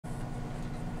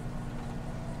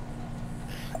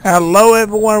Hello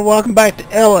everyone, welcome back to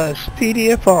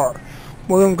LSPDFR.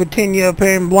 We're going to continue up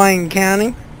here in Blaine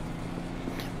County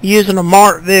using a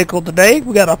marked vehicle today.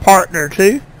 We got a partner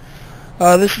too.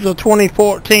 This is a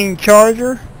 2014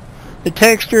 Charger. The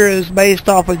texture is based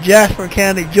off of Jasper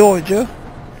County, Georgia.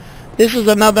 This is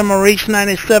another Maurice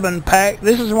 97 pack.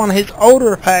 This is one of his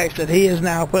older packs that he has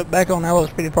now put back on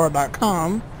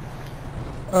LSPDFR.com.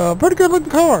 Pretty good looking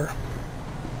car.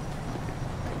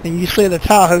 And you see the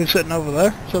Tahoe sitting over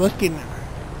there. So let's get in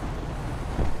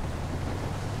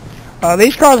there.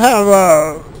 These cars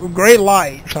have great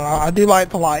lights. I do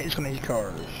like the lights on these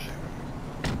cars.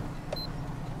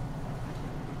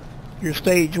 Your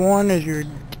stage 1 is your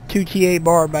 2TA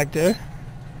bar back there.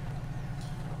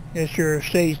 It's your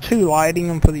stage 2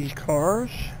 lighting for these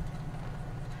cars.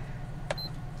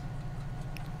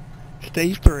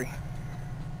 Stage 3.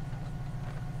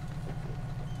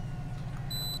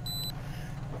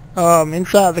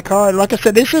 Inside the car, like I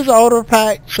said, this is an older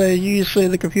pack, so usually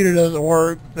the computer doesn't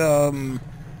work. But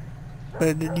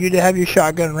you have your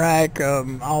shotgun rack,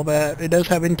 all that. It does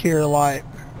have interior light,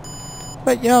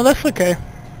 but you know, that's okay.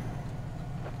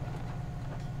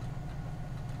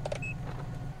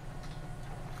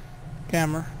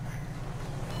 Camera.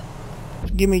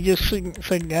 Give me just a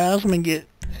second, guys. Let me get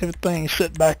everything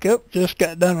set back up. Just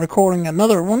got done recording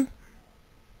another one.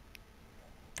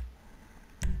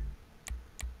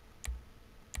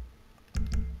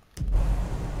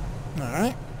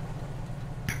 Alright,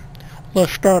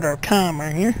 let's start our timer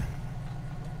here.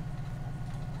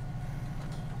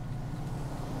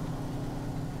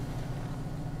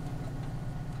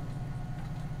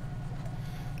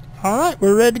 Alright,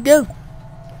 we're ready to go.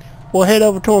 We'll head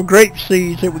over to a grape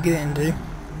seeds that we get into.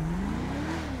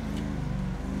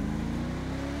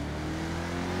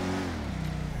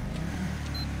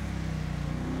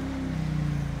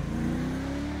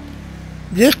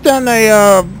 Just done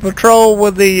a patrol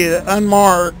with the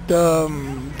unmarked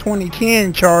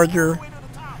 2010 Charger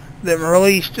that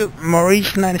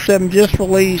Maurice 97 just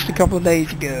released a couple of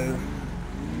days ago.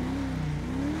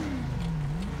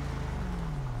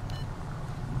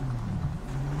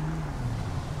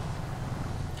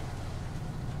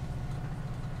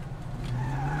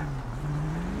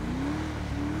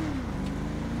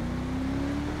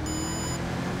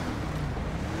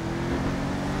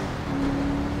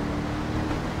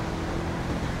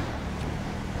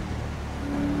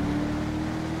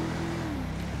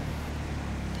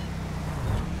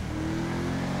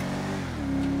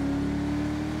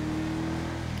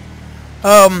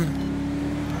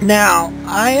 Now,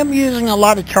 I am using a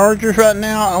lot of Chargers right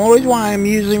now. The only reason why I'm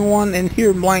using one in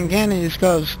here in Blaine County is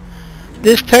because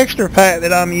this texture pack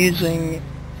that I'm using,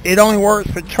 it only works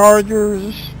for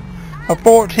Chargers, a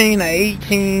 14, a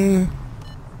 18,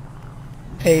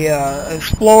 a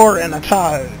Explorer, and a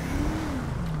Tahoe.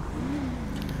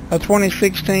 A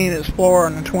 2016 Explorer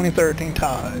and a 2013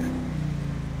 Tahoe.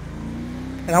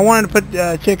 And I wanted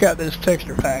to check out this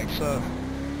texture pack, so...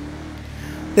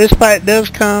 This pack does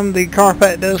come, the car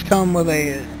pack does come with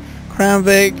a Crown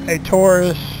Vic, a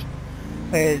Taurus,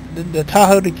 the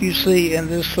Tahoe that you see, and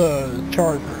this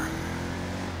Charger.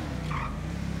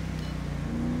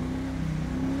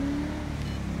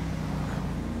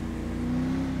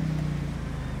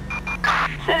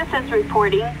 Citizens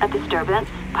reporting a disturbance,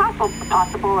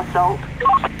 possible assault.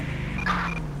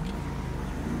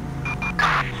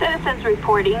 Citizens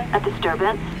reporting a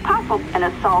disturbance, an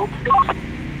assault.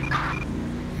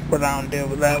 But I don't deal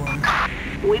with that one.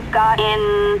 We've got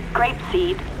in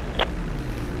Grapeseed.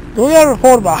 We got a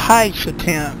report of a heist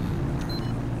attempt.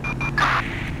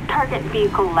 Target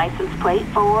vehicle license plate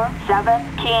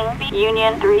 47 King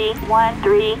Union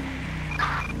 313.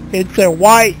 It's a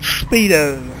white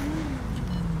Speedo.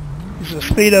 It's a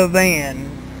Speedo van.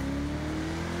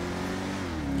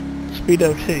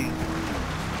 Speedo 2.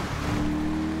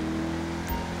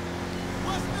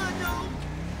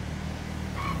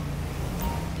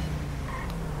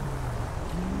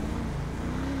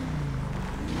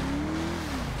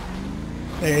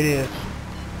 There it is. This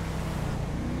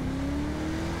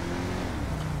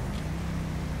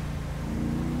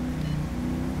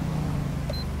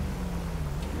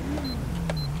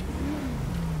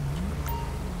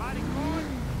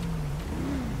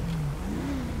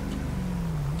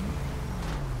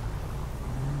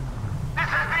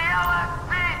is the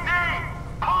LSPD!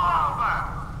 Pull over!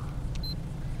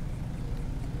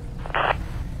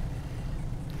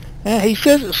 Yeah, he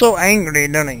says it so angry,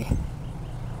 doesn't he?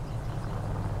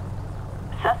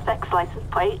 Suspect's license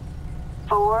plate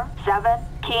 47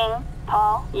 King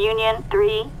Paul Union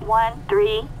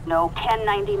 313. No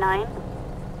 1099.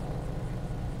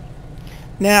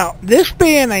 Now, this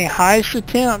being a heist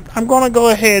attempt, I'm going to go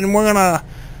ahead and we're going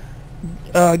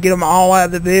to get them all out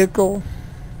of the vehicle.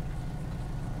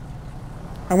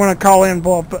 I'm going to call in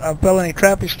for a felony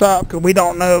traffic stop because we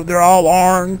don't know if they're all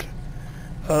armed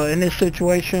in this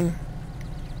situation.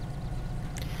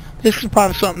 This is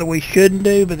probably something that we shouldn't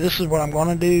do, but this is what I'm going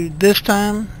to do this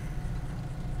time.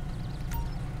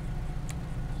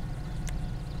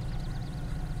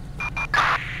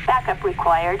 Backup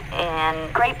required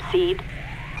and grapeseed.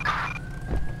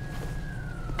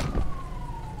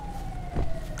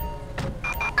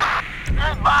 This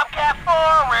is Bobcat 4,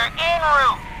 we're en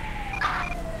route.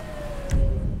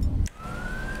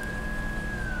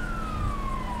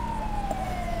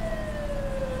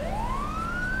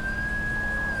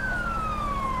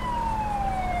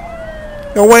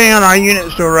 We're waiting on our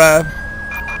units to arrive.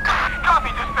 Copy,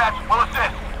 dispatch, we'll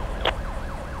assist.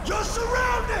 You're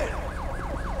surrounded!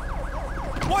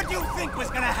 What do you think was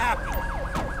gonna happen?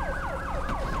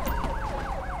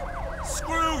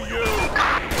 Screw you!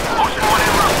 Ocean 1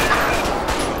 en route.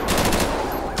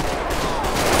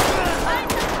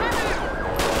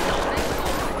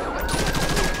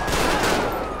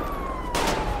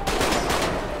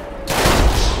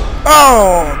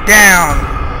 Oh, down.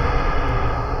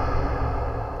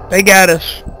 They got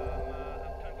us.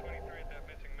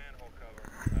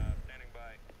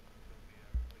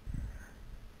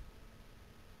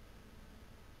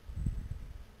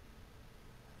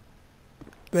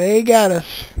 They got us.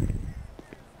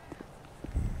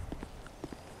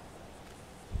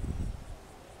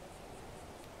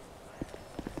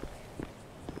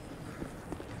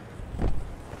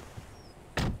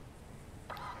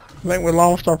 I think we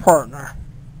lost our partner.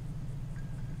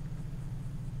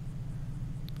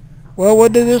 Well, we'll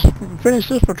do this, finish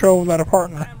this patrol without a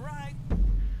partner.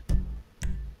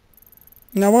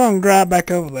 Now we're going to drive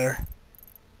back over there.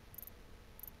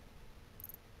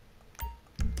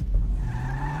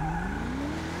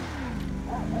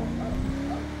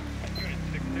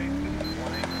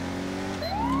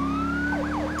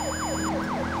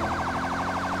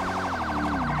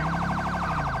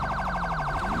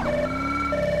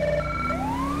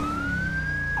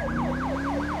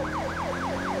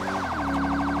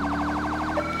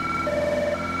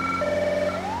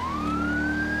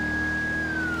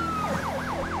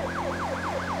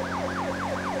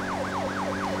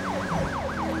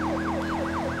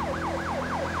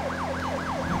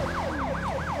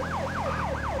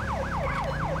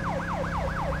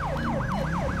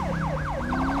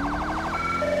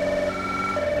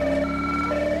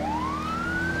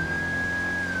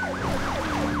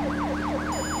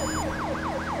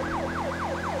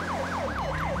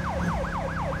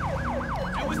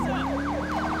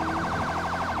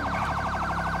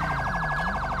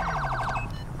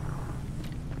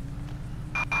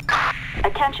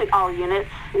 Attention all units,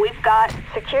 we've got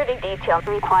security details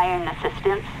requiring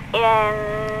assistance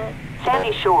in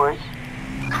Sandy Shores.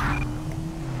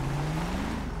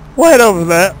 Right over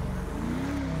that.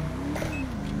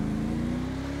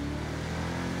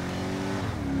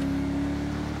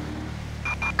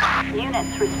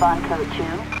 Units respond code 2.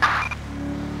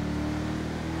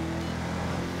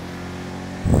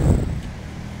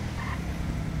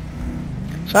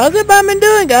 So how's everybody been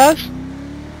doing, guys?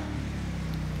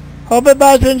 Hope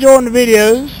everybody's been enjoying the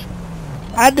videos.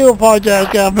 I do apologize,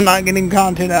 guys, for not getting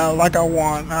content out like I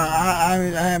want. I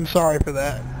am sorry for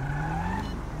that.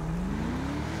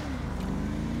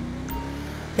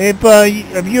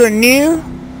 If you're new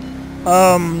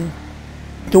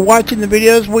to watching the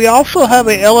videos, we also have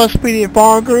a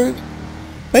LSPDFR group,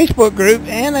 Facebook group,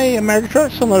 and a American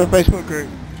Truck Simulator Facebook group.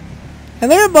 And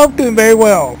they're both doing very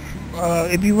well.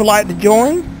 If you would like to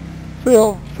join,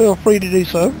 feel free to do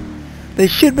so. There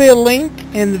should be a link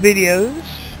in the videos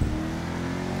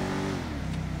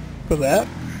for that.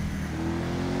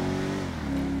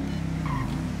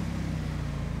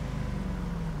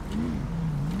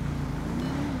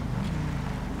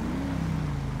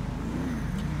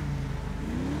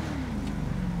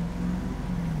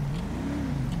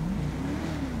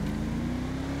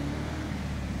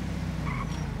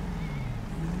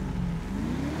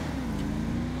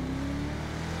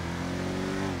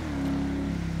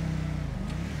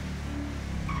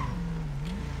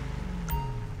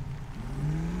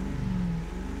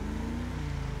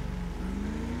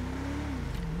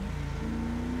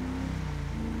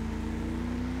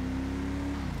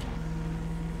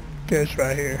 It's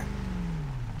right here.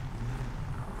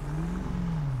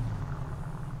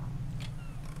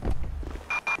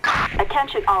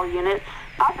 Attention all units,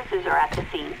 officers are at the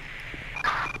scene.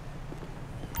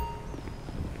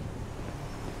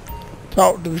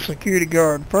 Talk to the security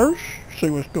guard first, see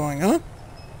what's going on.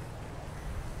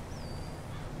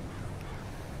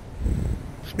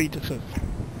 Speak to system.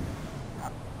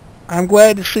 I'm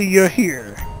glad to see you're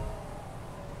here.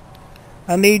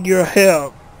 I need your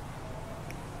help.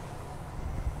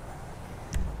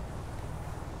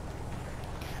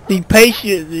 The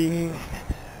patient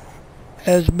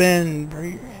has been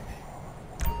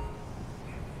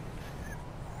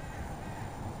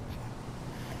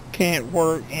can't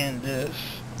work in this.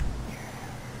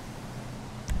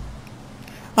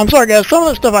 I'm sorry guys, some of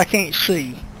the stuff I can't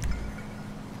see.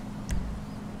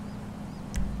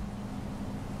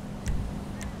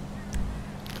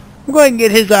 We'll go ahead and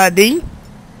get his ID.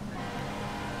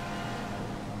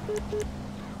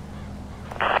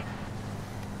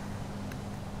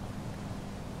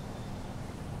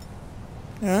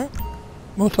 Alright,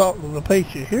 we'll talk to the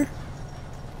patient here.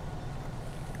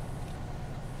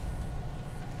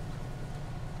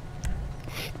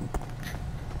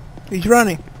 He's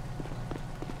running.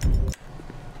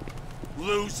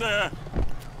 Loser!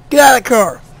 Get out of the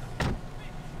car.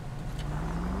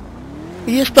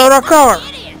 You just stole our car.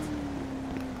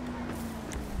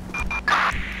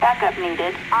 Backup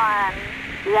needed on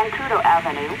Zancudo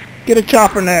Avenue. Get a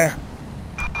chopper in there.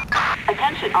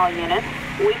 Attention all units.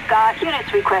 We've got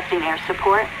units requesting air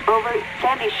support over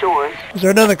Sandy Shores. Is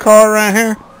there another car around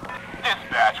here?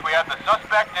 Dispatch, we have the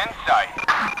suspect in sight.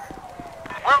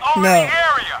 We're over No. the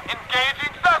area.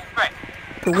 Engaging suspect.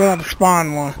 We're going to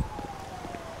spawn one.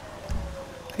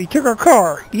 He took our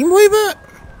car. Can you believe it?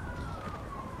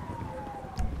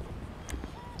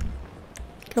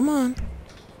 Come on.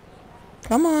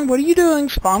 Come on, what are you doing?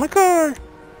 Spawn a car.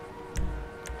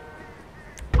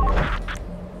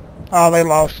 Oh, they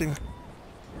lost him.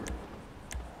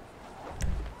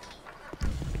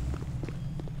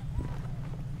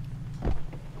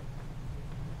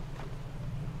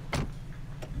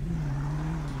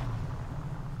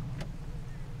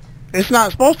 It's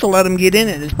not supposed to let him get in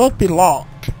it. It's supposed to be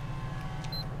locked.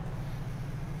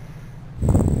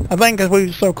 I think because we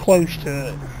were so close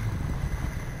to it.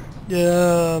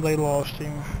 Yeah, they lost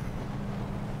him.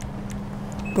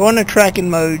 Go into tracking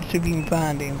mode, see if you can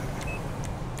find him.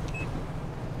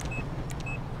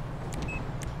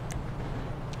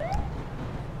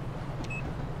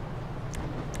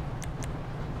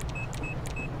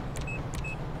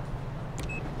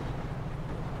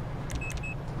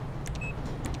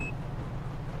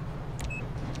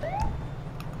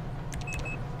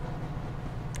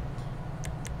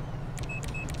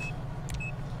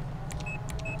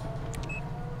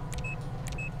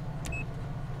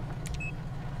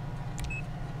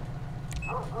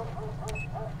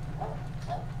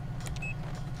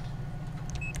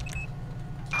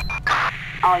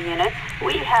 All units.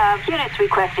 We have units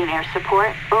requesting air support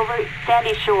over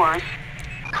Sandy Shores.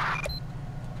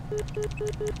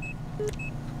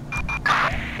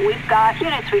 We've got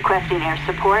units requesting air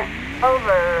support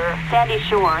over Sandy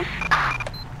Shores.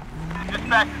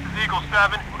 Dispatch, this is Eagle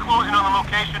 7. We're closing on the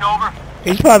location, over.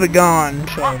 He's probably gone,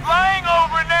 so... We're flying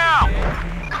over now!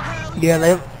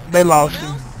 Yeah, they lost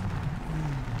him.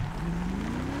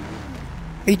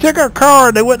 He took our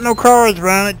car. There wasn't no cars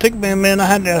around. It took me a minute. I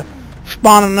had to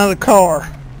spawn another car.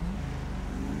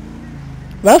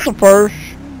 That's a first.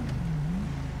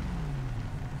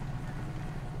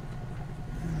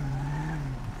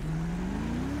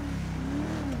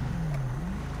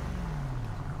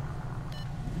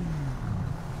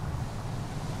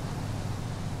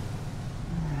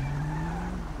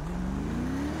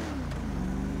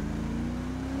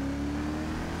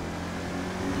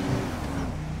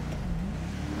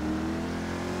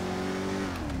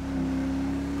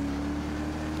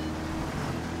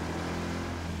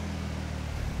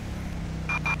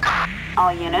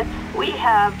 All units. We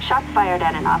have shots fired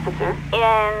at an officer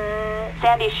in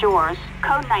Sandy Shores.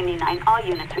 Code 99. All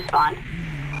units respond.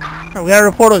 We got a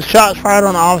report of shots fired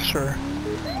on an officer.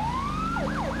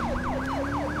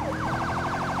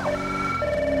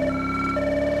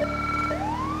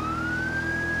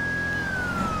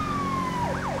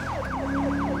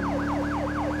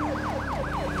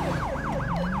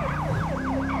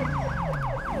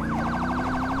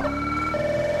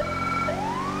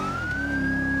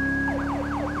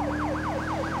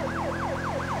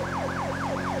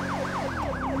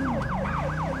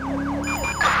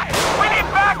 We need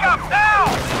backup now!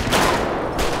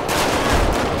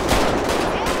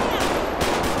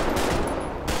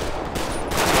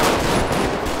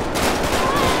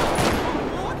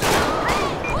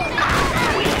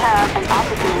 We have an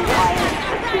officer requiring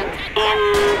assistance in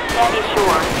Sandy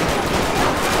Shores.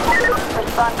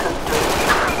 Respond code 3.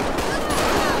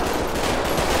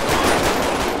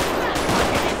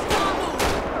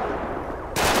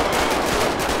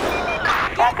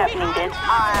 Backup needed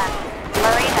on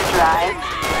Marina Drive.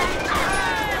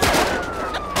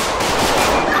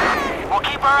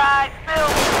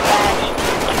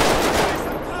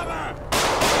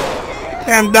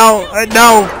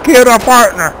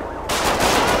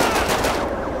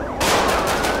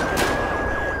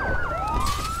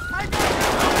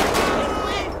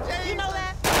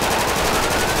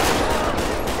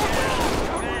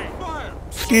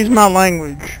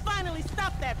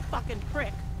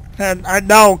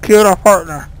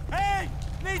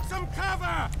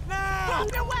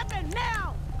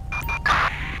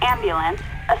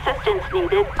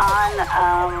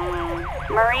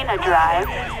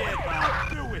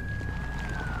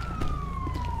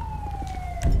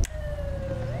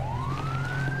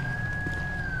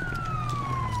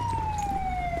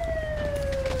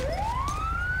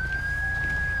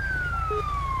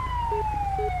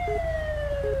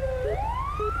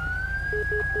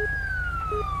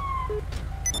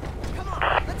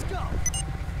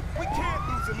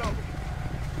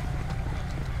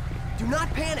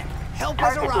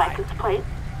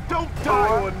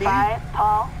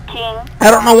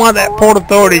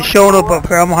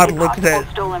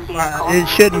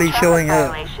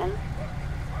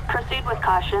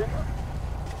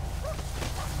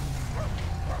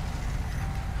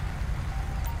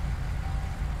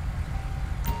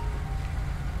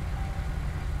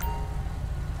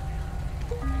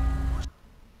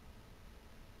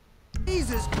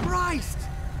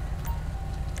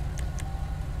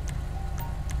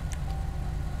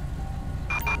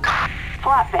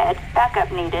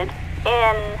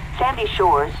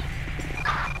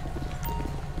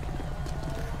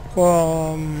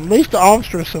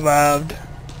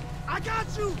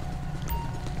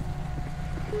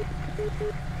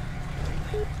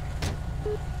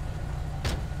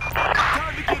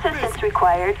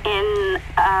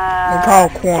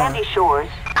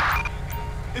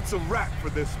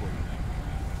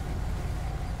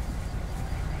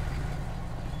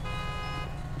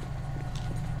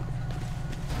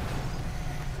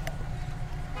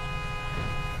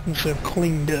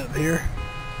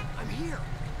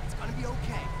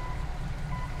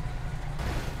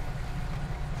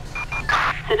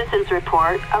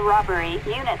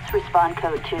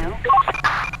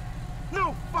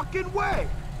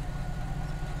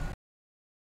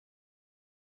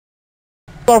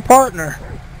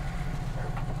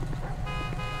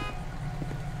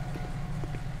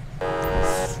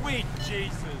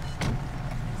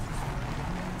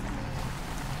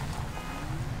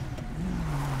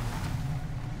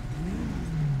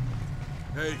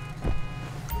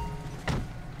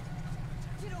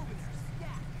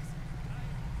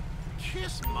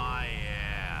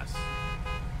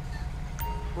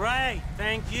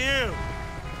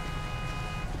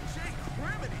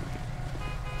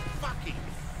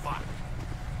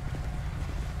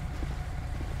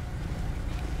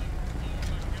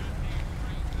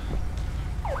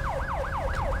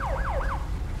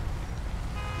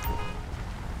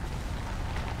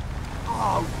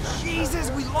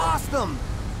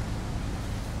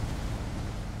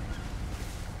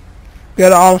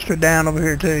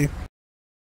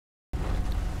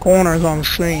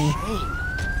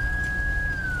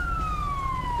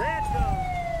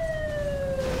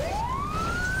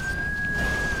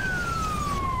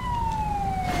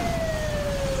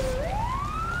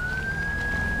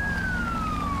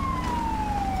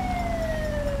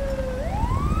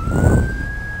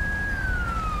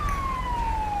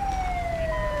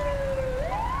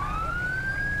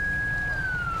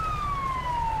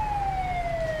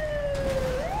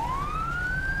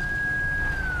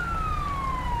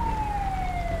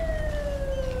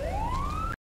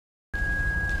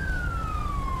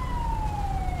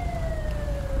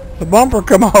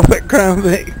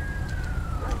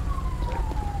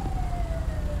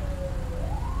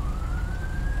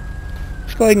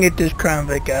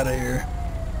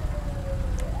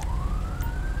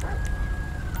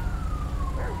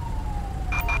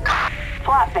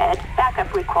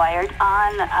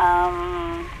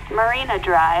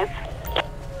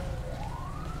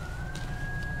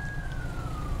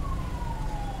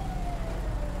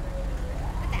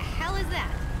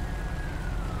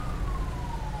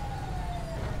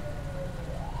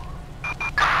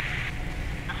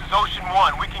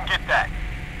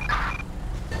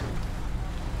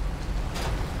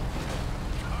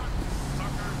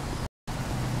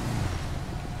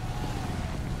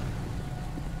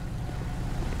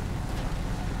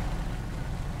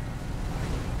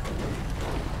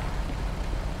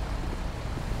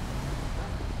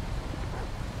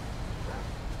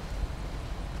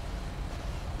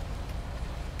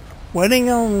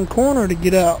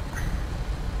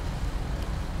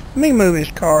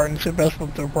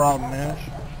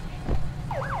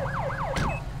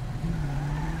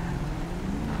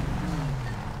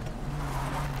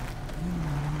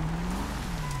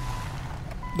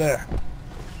 There.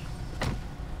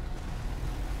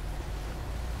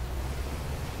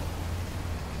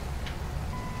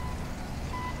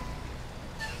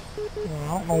 Well,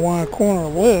 I don't know why a corner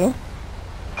will.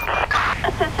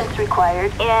 Assistance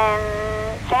required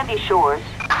in Sandy Shores.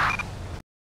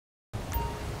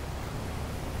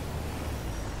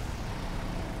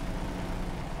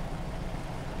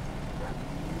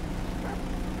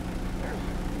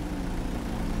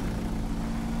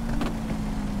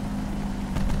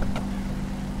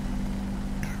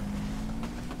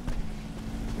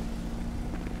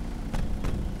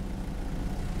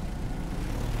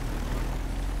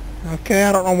 Okay,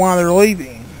 I don't know why they're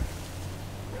leaving.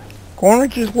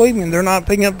 Corner's just leaving. They're not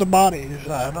picking up the bodies.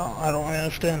 I don't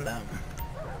understand that.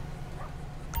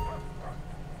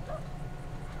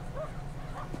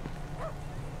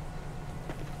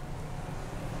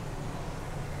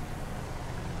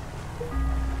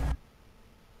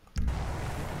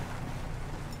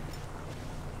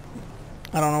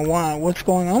 I don't know why. What's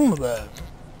going on with that?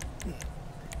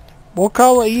 We'll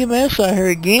call the EMS out here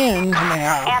again.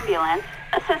 Ambulance.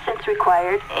 Assistance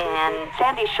required in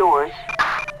Sandy Shores.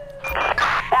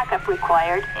 Backup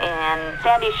required in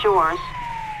Sandy Shores.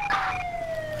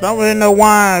 I don't really know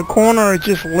why a corner is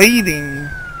just leaving.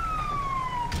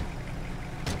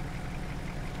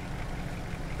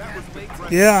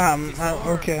 Yeah,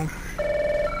 okay.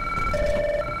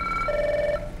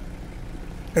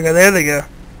 Okay, there they go.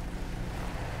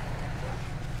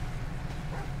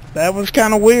 That was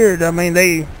kind of weird. I mean,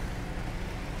 they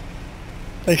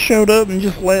showed up and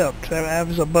just left. That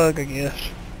was a bug, I guess.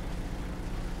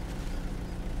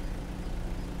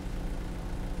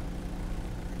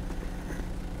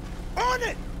 On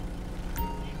it!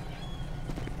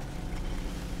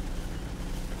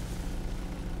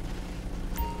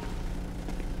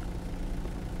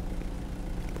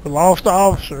 We lost the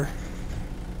officer.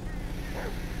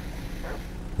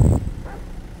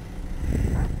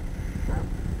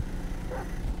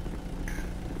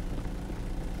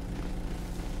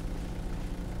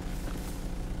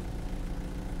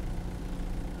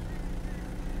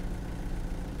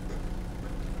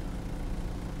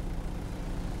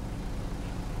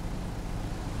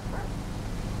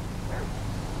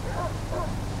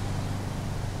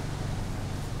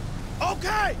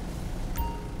 Okay!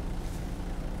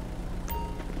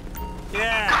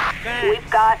 Yeah, thanks.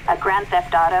 We've got a Grand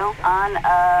Theft Auto on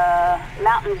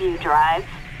Mountain View Drive.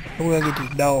 We're gonna get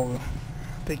this dog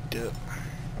picked up.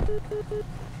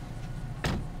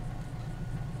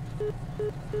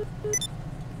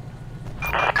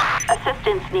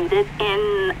 Assistance needed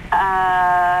in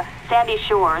Sandy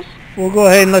Shores. We'll go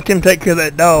ahead and let them take care of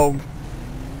that dog.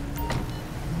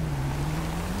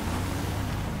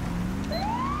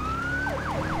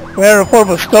 We had a report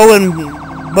of a stolen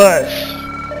bus.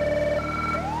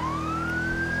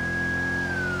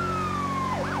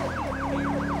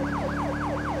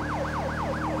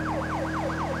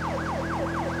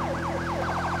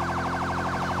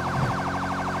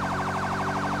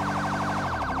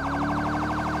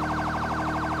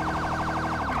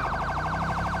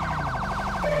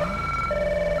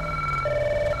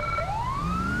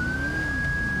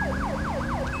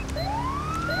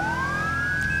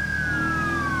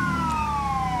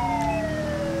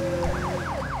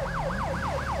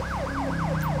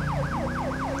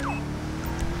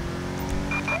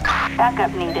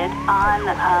 Backup needed on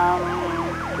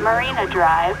Marina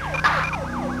Drive.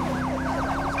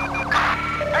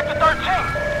 Victor 13,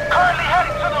 currently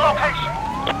heading to the location.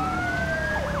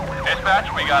 Dispatch,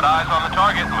 we got eyes on the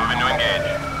target, moving to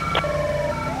engage.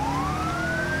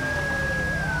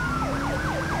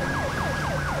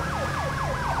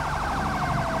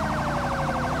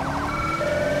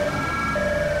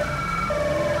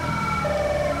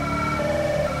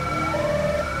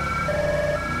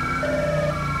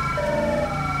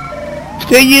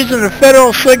 Still using the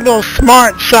Federal Signal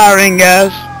Smart siren,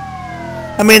 guys.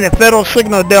 I mean the Federal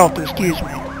Signal Delta, excuse me.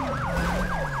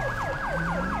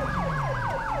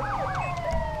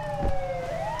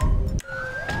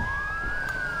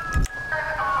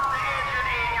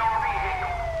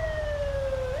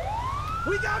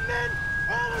 We got men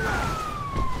all around!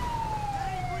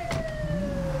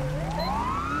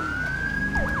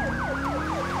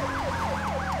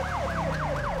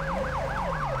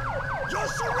 You're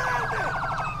surrounded!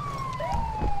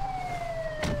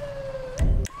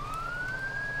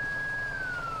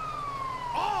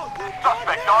 Oh, you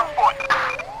Suspect on foot.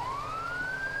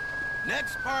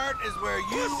 Next part is where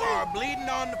you are bleeding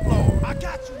on the floor. I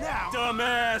got you now.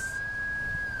 Dumbass.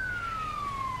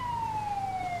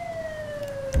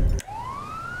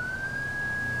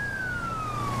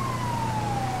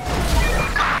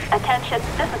 Attention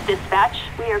Attention, this is dispatch.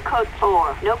 We are code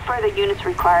 4. No further units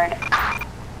required.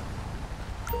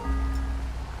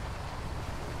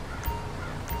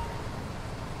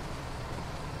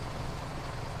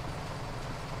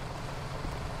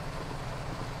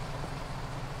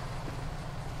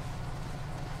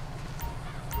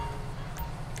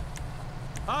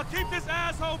 I'll keep this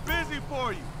asshole busy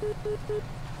for you.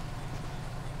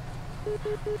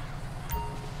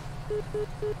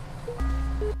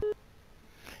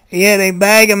 He had a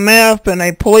bag of meth and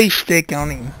a police stick on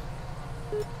him.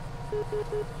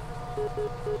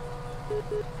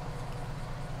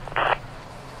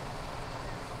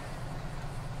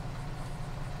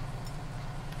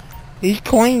 He's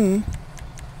clean.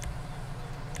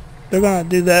 They're gonna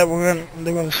do that.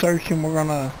 They're gonna search him. We're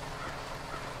gonna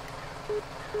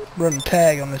run a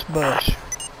tag on this bus.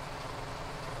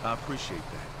 I appreciate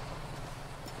that.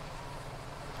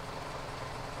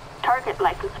 Target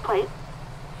license plate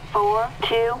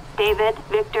 42 David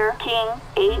Victor King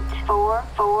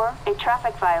 844. A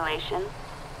traffic violation.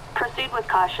 Proceed with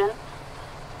caution.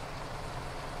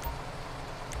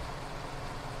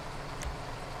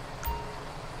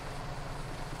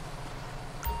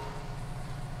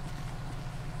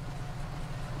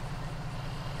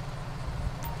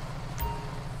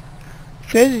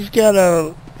 Says he's got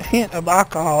a hint of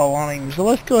alcohol on him, so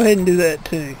let's go ahead and do that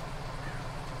too.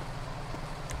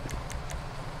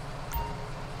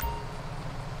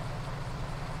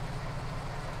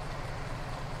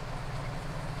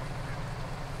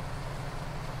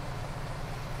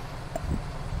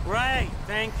 Right,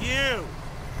 thank you.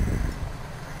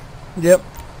 Yep.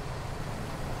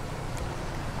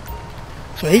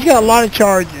 So he's got a lot of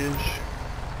charges.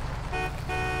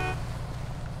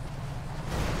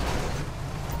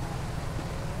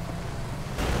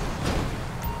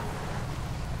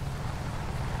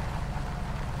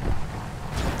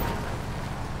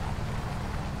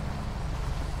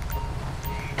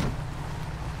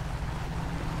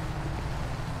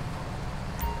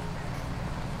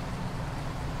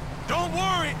 Don't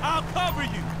worry, I'll cover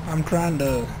you. I'm trying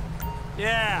to...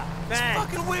 Yeah, It's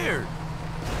thanks. fucking weird.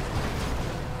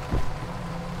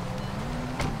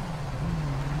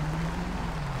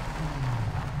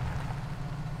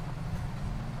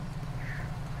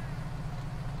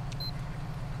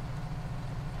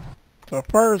 So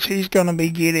first he's going to be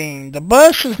getting... The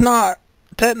bus is not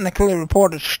technically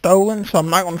reported stolen, so I'm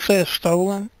not going to say it's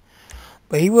stolen.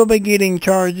 But he will be getting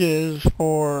charges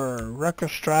for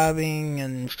reckless driving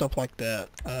and stuff like that.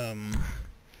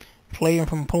 Fleeing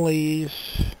from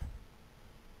police.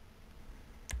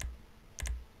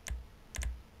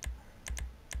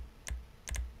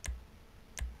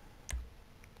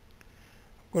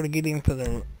 We're going to get him for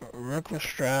the reckless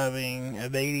driving,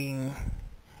 evading,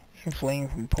 and fleeing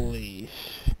from police,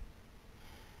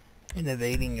 and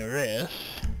evading arrest.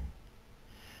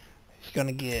 He's going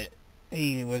to get...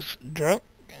 He was drunk,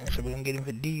 so we're going to get him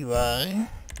for DUI.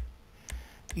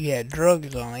 He had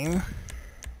drugs on him.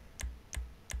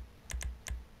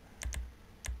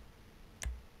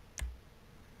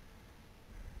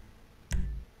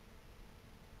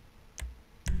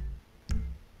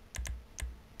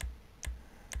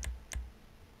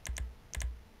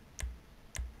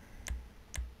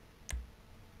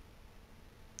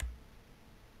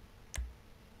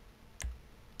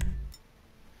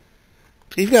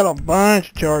 He's got a bunch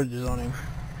of charges on him.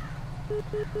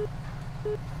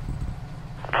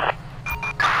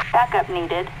 Backup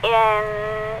needed in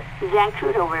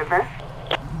Zancudo River.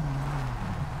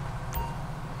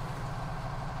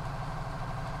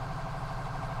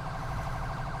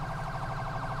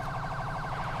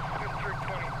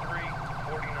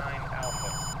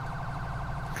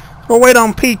 We'll wait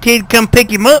on PT to come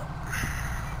pick him up.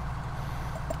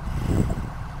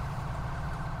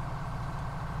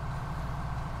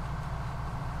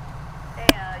 Hey,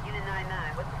 Unit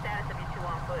 99, what's the status of you two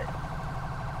on foot?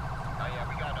 Oh yeah,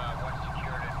 we got one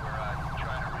secured and we're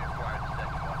trying to reacquire the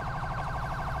second one.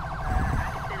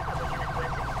 I can send a couple units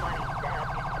west of 20 to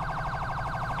help you.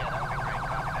 Yeah, that would be great.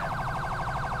 Copy that.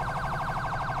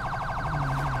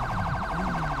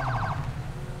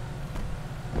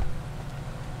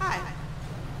 Hi.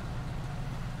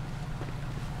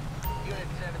 Unit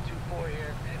 724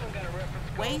 here. Anyone got a reference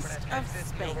code Waste for that of 1050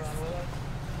 space. over on Willow?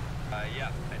 Yeah,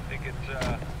 I think it's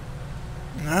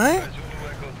Alright, Zulu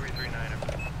Echo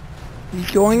 339.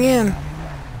 he's going in.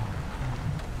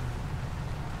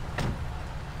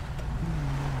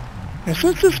 And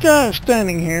since this guy is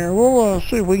standing here, we'll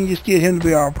see if we can just get him to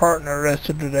be our partner the rest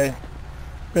of the day.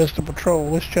 Rest of the patrol.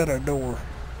 Let's shut our door.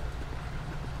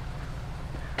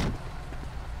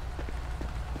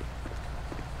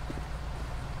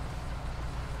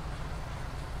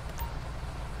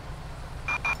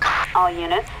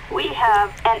 units. We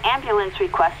have an ambulance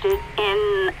requested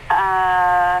in,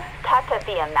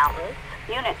 Tatavia Mountains.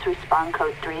 Units respond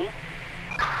code 3.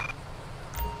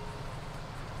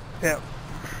 Yep.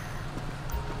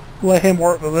 Let him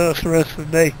work with us the rest of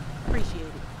the day. Appreciate it.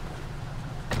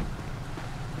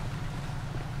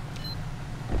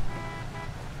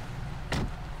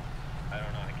 I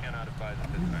don't know. I cannot advise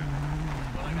at this time.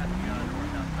 Well, I got the other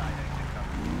work outside. I can cover.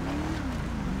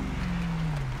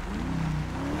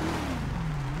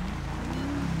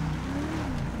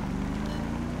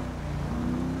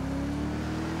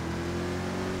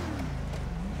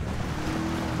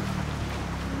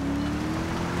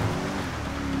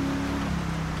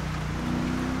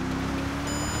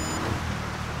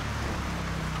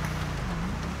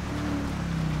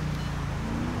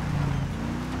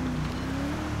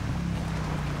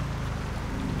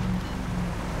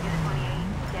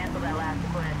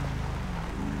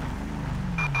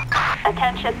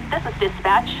 Attention, this is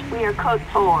dispatch. We are code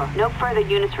 4. No further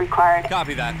units required.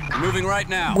 Copy that. Moving right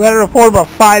now. We got a report about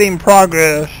fight in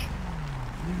progress.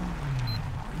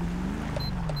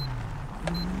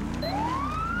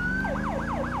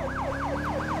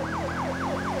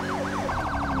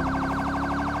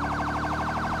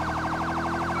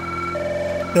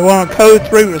 They want a code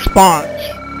 3 response.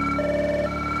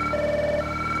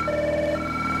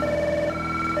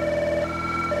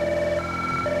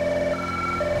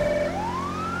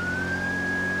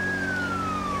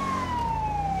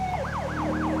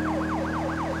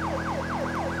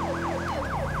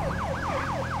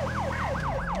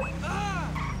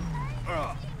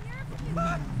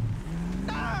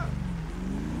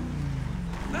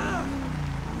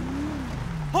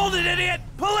 Hold it, idiot!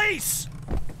 Police!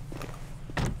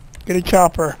 Get a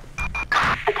chopper.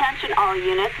 Attention all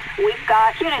units. We've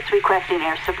got units requesting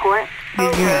air support.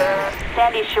 Get good.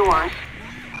 Sandy Shores.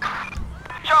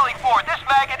 Charlie 4, this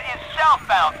maggot is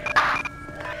southbound.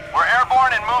 We're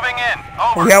airborne and moving in.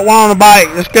 Over. We got one on the bike.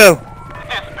 Let's go.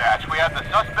 Dispatch, we have the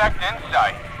suspect in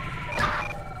sight.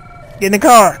 Get in the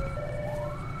car.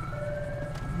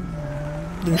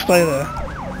 Then stay there.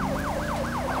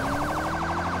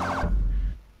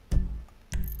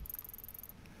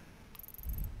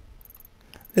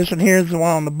 This one here is the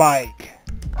one on the bike.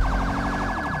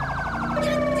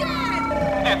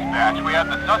 Dispatch, we have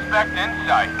the suspect in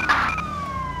sight.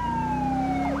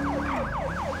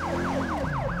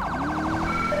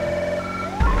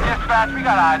 Dispatch, we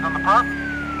got eyes on the perp.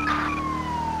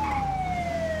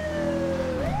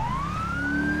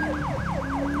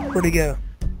 Where'd he go?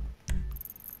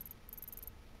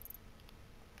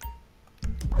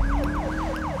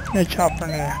 No chopper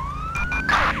in there.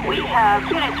 We have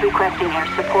units requesting air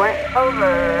support.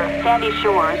 Over. Sandy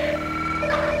Shores.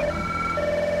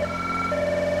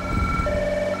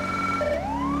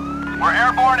 We're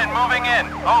airborne and moving in.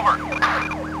 Over.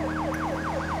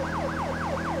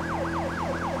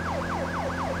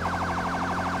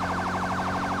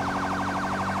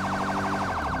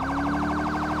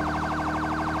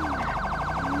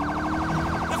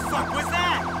 The fuck was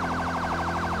that?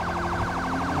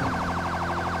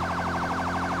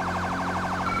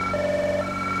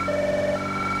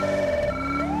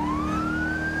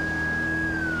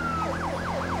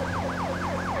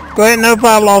 Go ahead and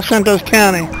notify Los Santos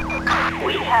County.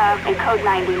 We have a code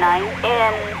 99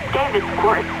 in Davis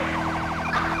Court.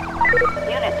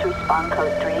 Units respond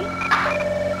code 3.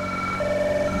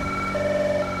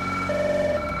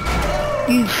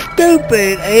 You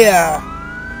stupid AI.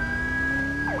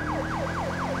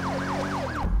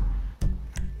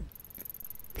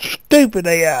 Stupid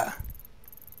AI.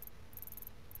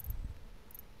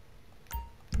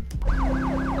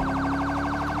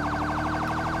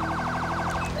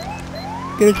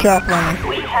 Get a chopper on it.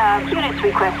 We have units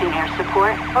requesting air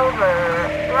support. Over.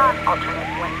 Ron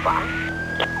alternate wind bomb.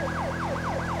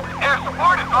 Air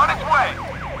support is on its way.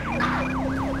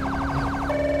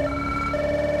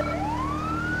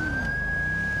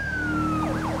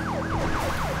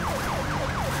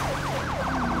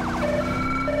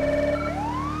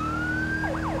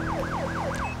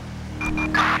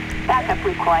 Backup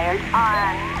required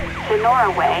on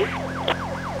Sonora Way.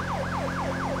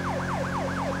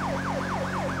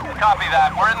 Copy that.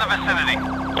 We're in the vicinity.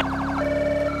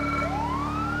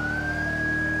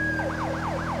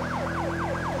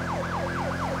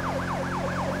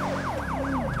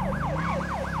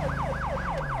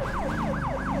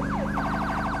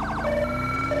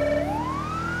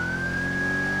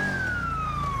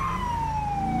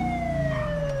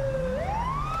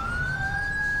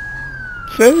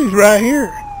 Says he's right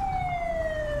here.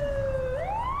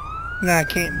 No, it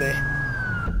can't be.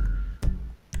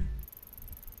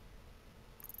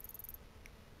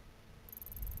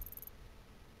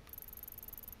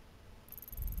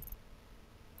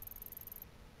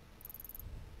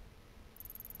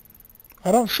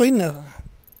 I don't see nothing.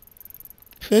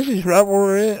 Says he's right where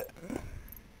we're at.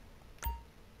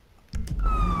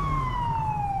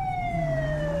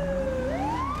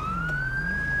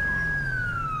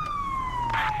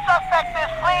 Suspect is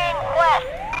fleeing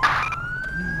west.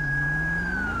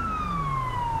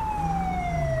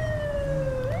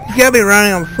 He's gotta be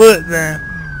running on foot then.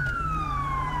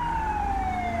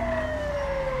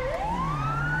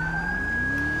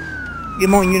 Get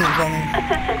more units on him.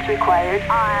 Assistance required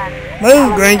on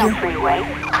Move, Granger. Freeway.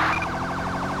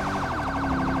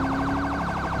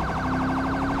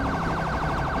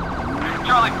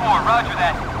 Charlie 4, roger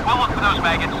that. We'll look for those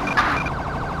maggots.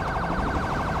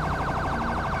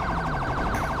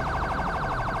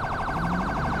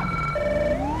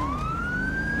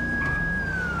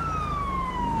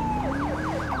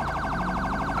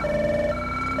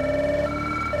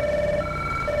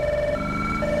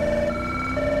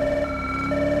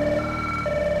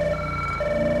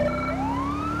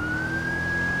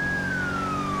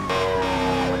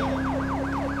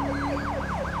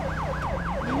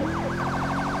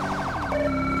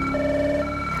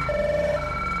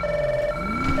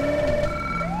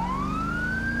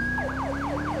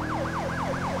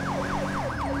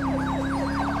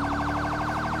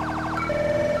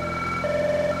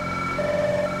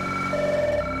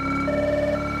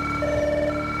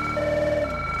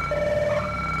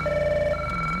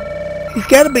 He's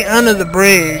got to be under the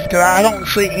bridge, because I don't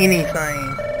see anything.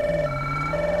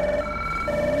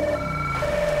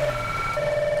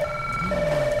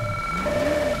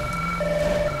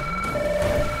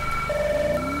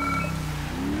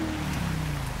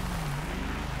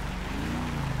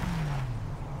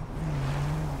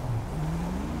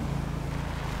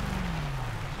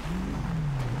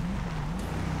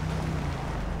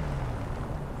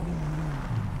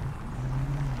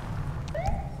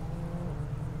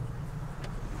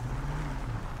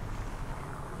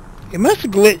 It must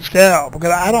have glitched out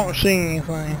because I don't see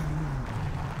anything.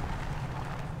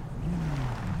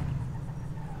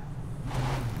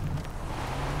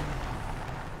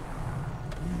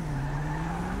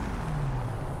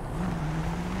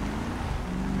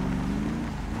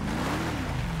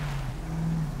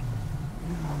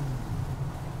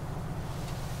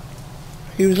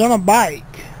 He was on a bike.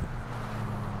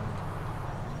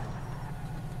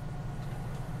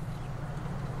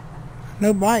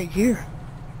 No bike here.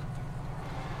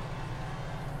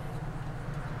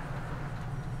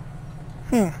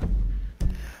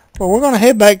 Well, we're going to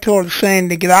head back towards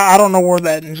Sandy. I don't know where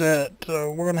that is at,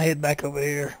 so we're going to head back over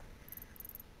here.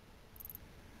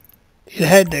 It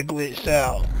had to glitched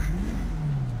out.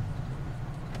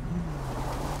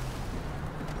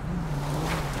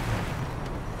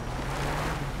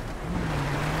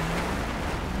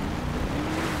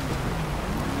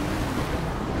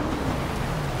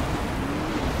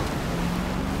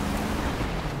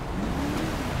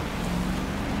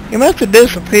 It must have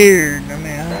disappeared. I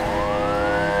mean,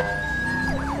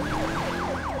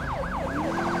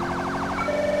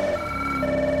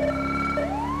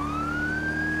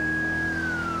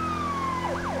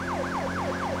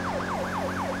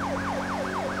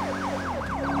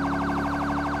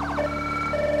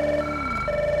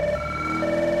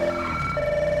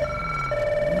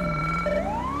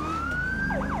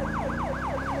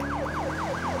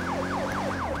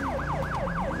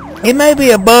 it may be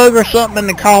a bug or something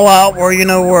to call out where, you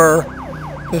know, where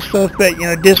the suspect, you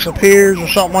know, disappears or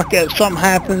something like that. Something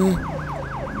happens.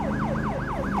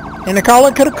 And the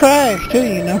caller could have crashed too,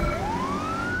 you know.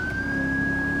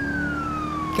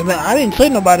 'Cause I didn't see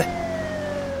nobody.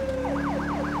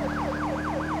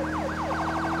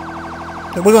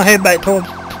 So we're going to head back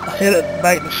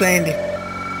to Sandy.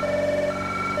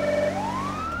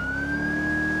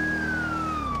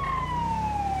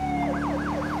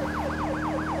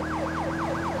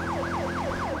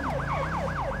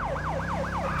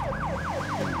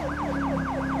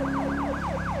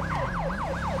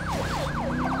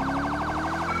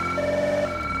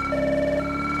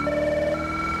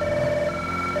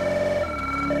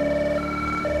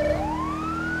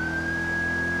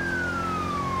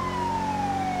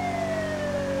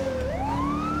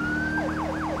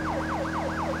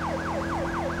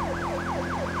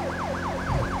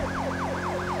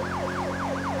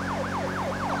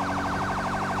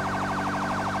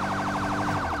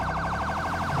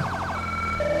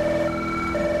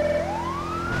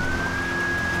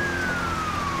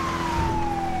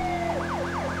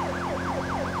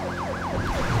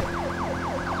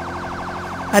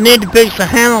 I need to fix the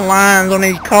handle lines on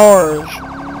these cars.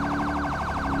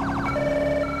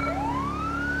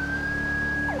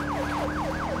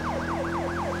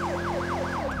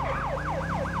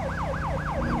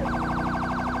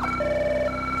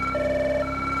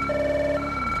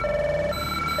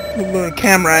 A little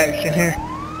camera action here.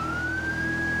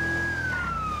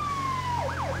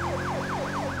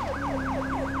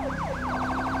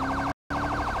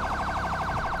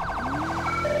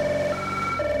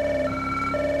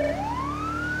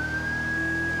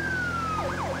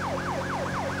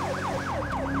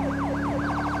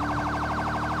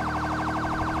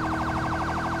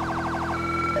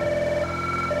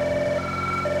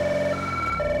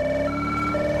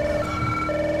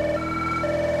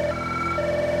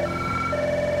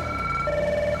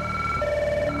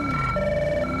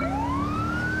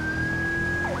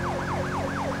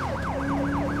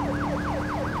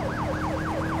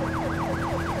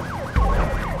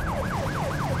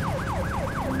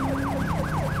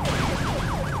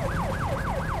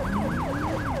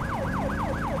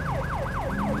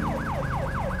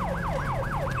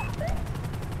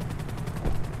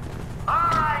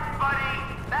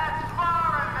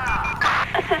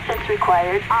 Assistance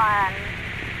required on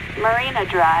Marina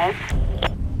Drive.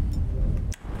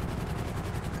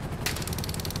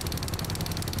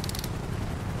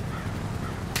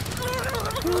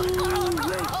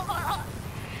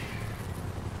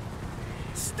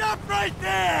 Stop right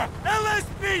there!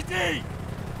 LSPD!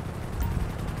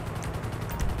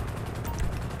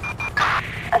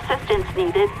 Assistance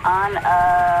needed on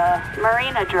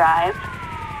Marina Drive.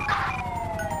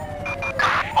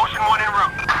 Ocean 1 en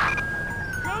route.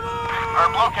 Come on!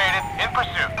 Herb located, in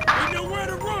pursuit. We know where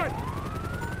to run!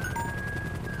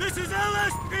 This is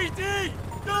LSPD!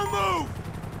 Don't move!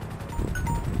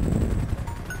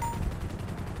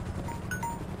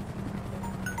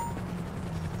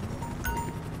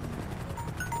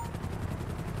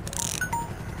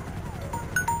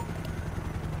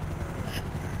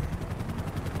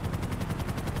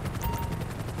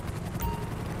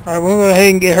 Alright, we'll go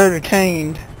ahead and get her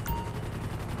detained.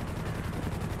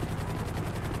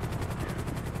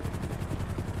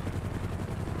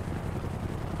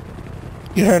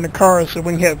 Get her in the car so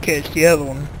we can help catch the other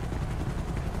one.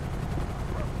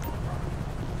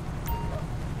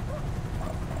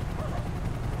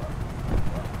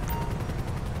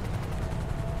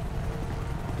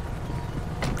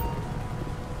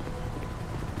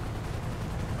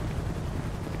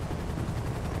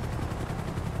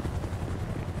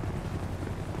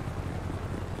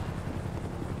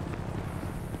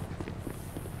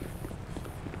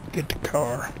 Get the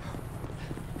car.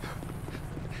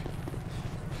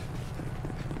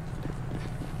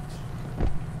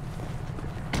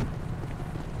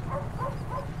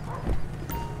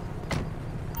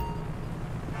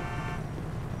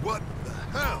 What the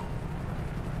hell?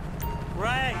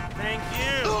 Right, thank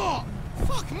you! Oh,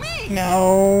 fuck me!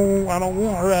 No, I don't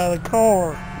want her out of the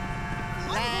car.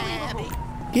 Labby.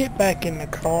 Get back in the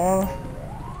car.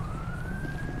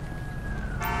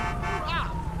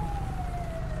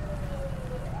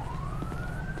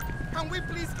 Can we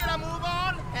please get a move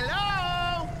on?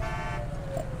 Hello?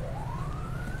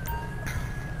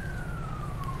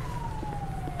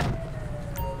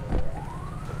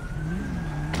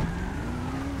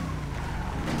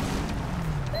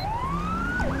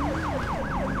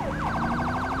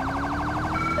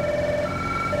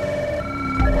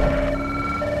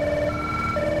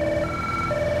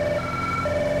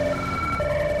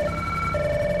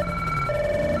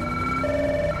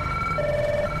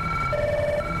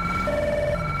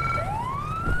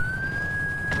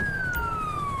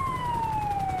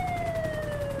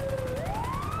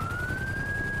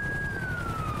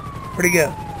 Where'd he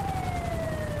go?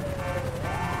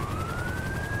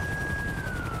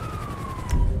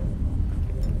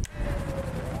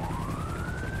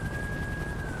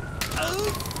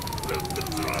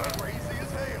 Crazy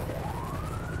as hell.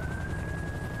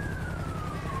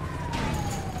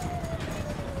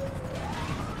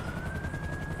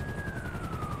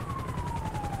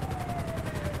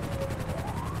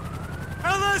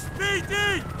 LSPD!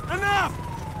 Enough!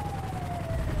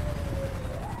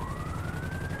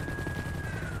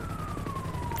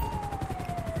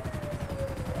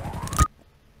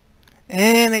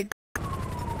 And it...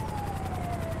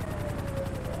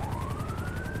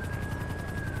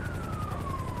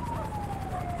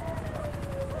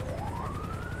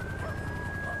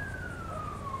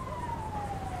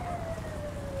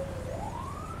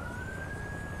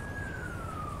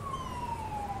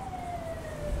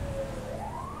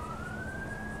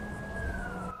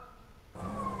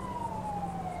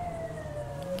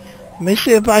 Let me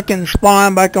see if I can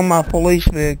spawn back on my police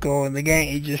vehicle and the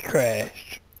game it just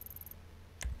crashed.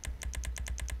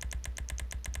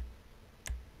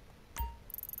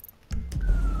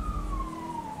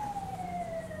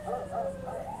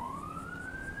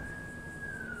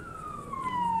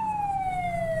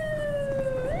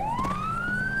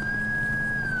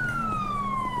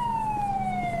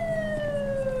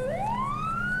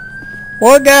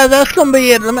 Well, guys, that's gonna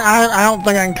be it. I don't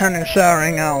think I can turn this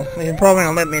showering on. He's probably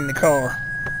gonna let me in the car.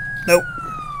 Nope.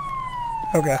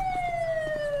 Okay.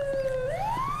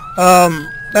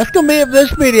 That's gonna be it for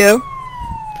this video.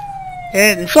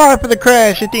 And sorry for the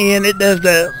crash at the end. It does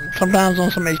that sometimes on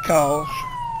some of these calls.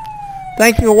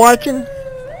 Thank you for watching.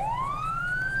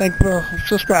 Thank you for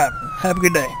subscribing. Have a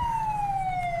good day.